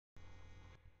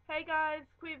Hey guys,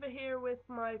 Quiva here with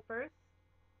my first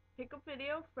pickup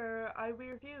video for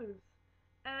iWiiReviews.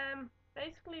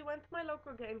 Basically went to my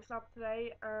local GameStop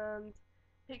today and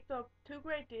picked up two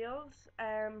great deals.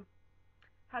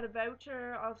 Had a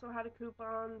voucher, also had a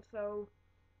coupon,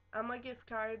 and my gift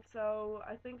card. So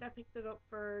I think I picked it up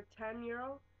for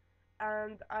 €10,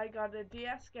 and I got a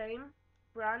DS game,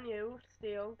 brand new,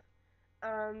 sealed,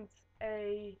 and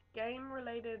a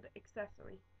game-related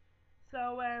accessory.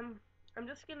 So I'm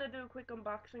just gonna do a quick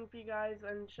unboxing for you guys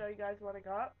and show you guys what I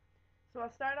got. So I'll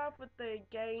start off with the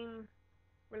game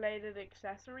related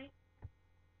accessory.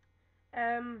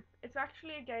 It's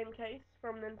actually a game case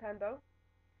from Nintendo.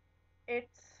 It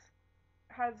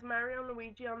has Mario and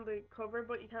Luigi on the cover,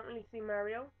 but you can't really see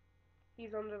Mario.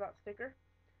 He's under that sticker.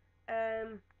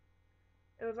 Um,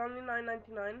 it was only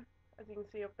 $9.99, as you can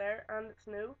see up there, and it's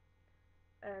new.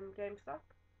 GameStop.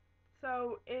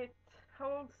 So it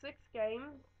holds 6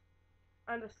 games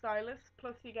and a stylus,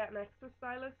 plus you get an extra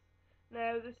stylus.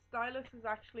 Now this stylus is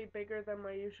actually bigger than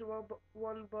my usual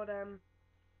one, but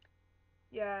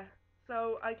yeah,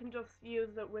 so I can just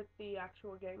use it with the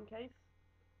actual game case.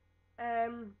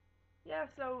 Um, yeah,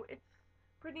 so it's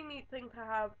a pretty neat thing to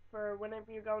have for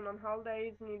whenever you're going on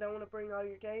holidays and you don't want to bring all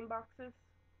your game boxes.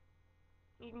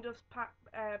 You can just pack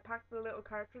the little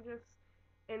cartridges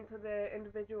into the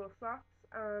individual slots,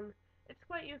 and it's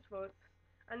quite useful.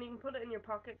 And you can put it in your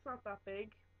pocket. It's not that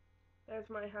big. There's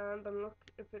my hand, and look,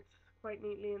 it fits quite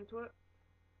neatly into it.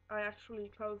 I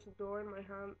actually closed the door in my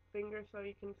finger so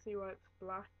you can see why it's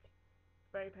black.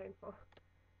 It's very painful.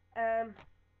 Um,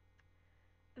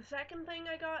 the second thing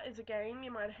I got is a game.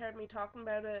 You might have heard me talking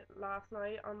about it last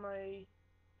night on my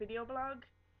video blog.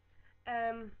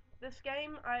 Um, this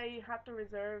game I had to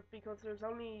reserve because there's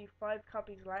only 5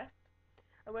 copies left.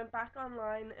 I went back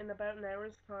online in about an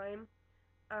hour's time,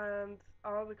 and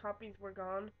all the copies were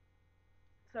gone.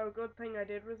 So good thing I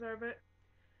did reserve it.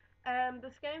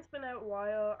 This game's been out a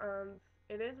while, and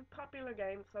it is a popular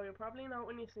game, so you'll probably know it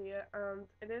when you see it, and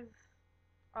it is,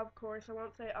 of course, I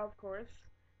won't say of course,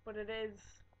 but it is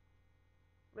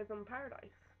Rhythm Paradise.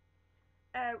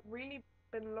 Really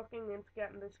been looking into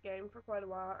getting this game for quite a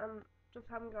while, and just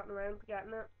haven't gotten around to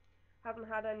getting it. Haven't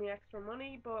had any extra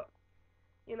money, but,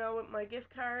 you know, with my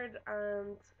gift card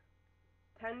and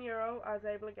 €10, I was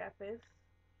able to get this.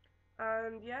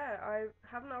 And yeah, I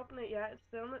haven't opened it yet, it's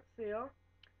still in its seal.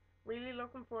 Really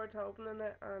looking forward to opening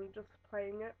it and just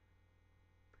playing it.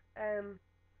 Um,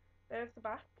 there's the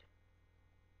back.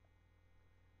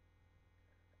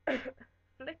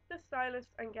 Flick the stylus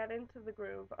and get into the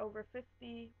groove. Over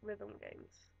 50 rhythm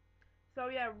games. So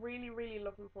yeah, really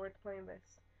looking forward to playing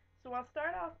this. So I'll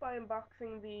start off by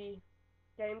unboxing the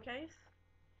game case.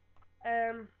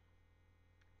 Um,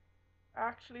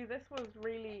 Actually this was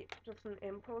really just an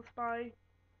impulse buy.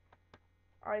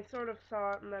 I sort of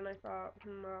saw it and then I thought,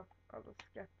 I'll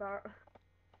just get that.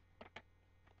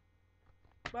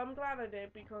 But I'm glad I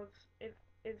did because it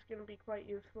is going to be quite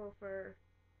useful for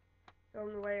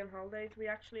going away on holidays. We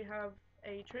actually have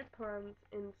a trip planned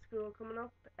in school coming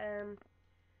up.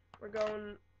 We're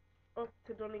going up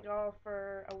to Donegal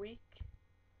for a week,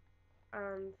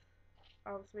 and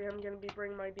obviously I'm going to be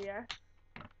bringing my DS.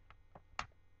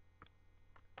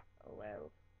 Oh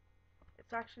well.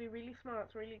 It's actually really small,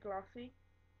 it's really glossy.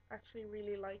 Actually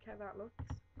really like how that looks.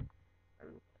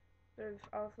 And there's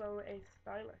also a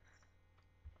stylus.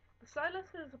 The stylus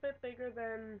is a bit bigger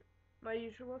than my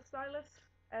usual stylus.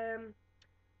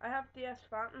 I have DS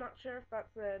Fat, I'm not sure if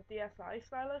that's a DSi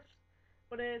stylus,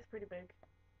 but it is pretty big.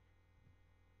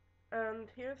 And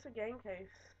here's the game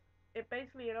case. It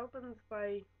opens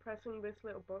by pressing this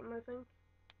little button, I think.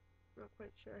 Not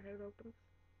quite sure how it opens.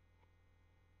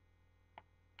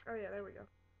 Oh yeah, there we go.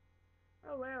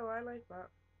 Oh wow, I like that.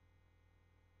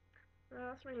 Oh,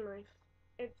 that's really nice.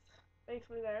 It's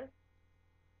basically there.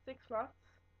 6 slots.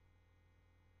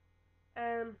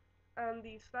 Um, and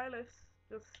the stylus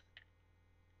just,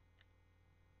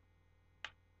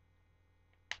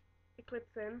 it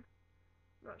clips in.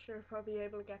 Not sure if I'll be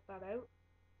able to get that out.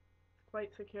 It's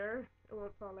quite secure. It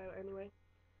won't fall out anyway.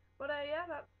 But yeah,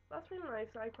 that's really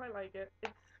nice. I quite like it.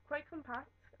 It's quite compact,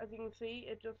 as you can see.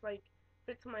 It just like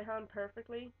fits in my hand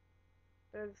perfectly.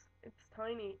 It's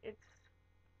tiny.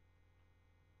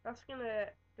 That's gonna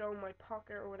go in my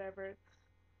pocket or whatever.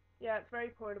 Yeah, it's very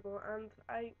portable, and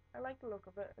I like the look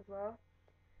of it as well.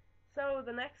 So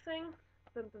the next thing,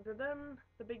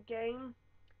 the big game.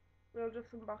 We'll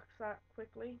just unbox that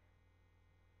quickly.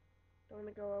 Don't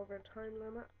want to go over a time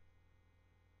limit.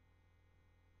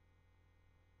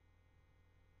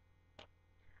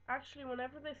 Actually,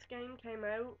 whenever this game came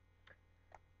out,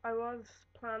 I was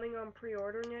planning on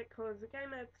pre-ordering it because it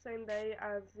came out the same day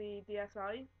as the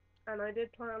DSi, and I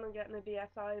did plan on getting a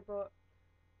DSi, but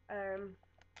um,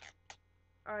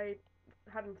 I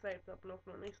hadn't saved up enough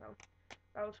money, so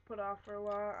that was put off for a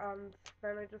while, and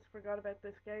then I just forgot about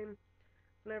this game.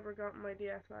 Never got my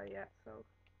DSi yet, so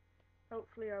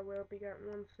hopefully I will be getting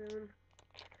one soon.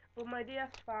 But my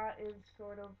DS Fat is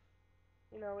sort of,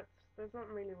 there's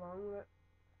nothing really wrong with it.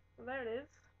 Well, there it is,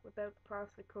 without the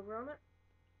plastic cover on it.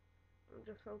 I'll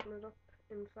just open it up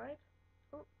inside.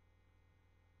 Oh.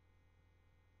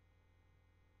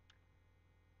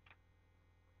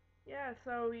 Yeah,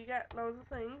 so you get loads of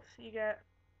things. You get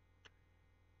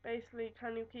basically,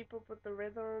 can you keep up with the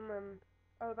rhythm, and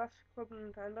oh, that's Club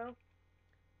Nintendo.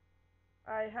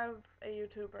 I have a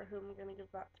YouTuber who I'm gonna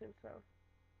give that to, so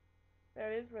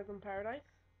there is Rhythm Paradise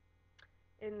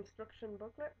instruction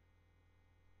booklet.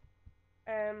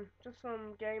 Just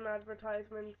some game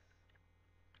advertisements,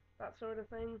 that sort of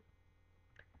thing.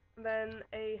 And then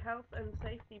a health and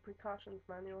safety precautions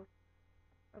manual.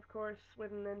 Of course,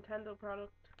 with a Nintendo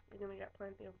product, you're gonna get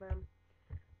plenty of them.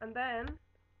 And then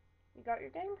you got your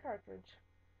game cartridge.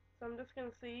 So I'm just gonna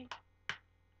see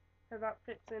how that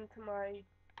fits into my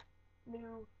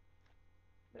new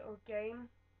little game.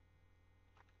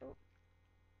 Oh,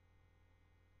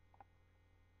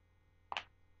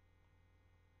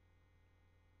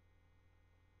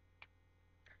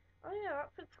 oh yeah,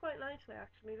 that fits quite nicely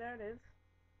actually. There it is.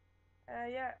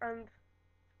 Yeah, and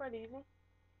it's quite easy.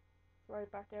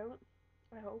 Slide back out,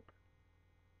 I hope.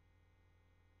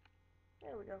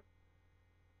 There we go.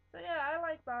 So yeah, I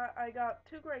like that. I got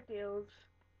two great deals.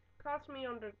 Cost me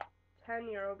under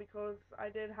 €10 because I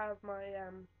did have my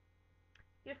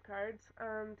gift cards,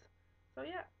 and so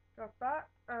yeah, got that,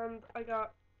 and I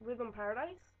got Rhythm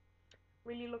Paradise.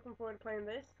 Really looking forward to playing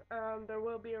this. There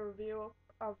will be a review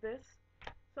of this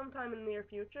sometime in the near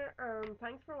future.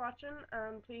 Thanks for watching,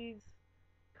 and please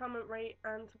comment, rate,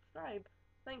 and subscribe.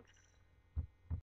 Thanks.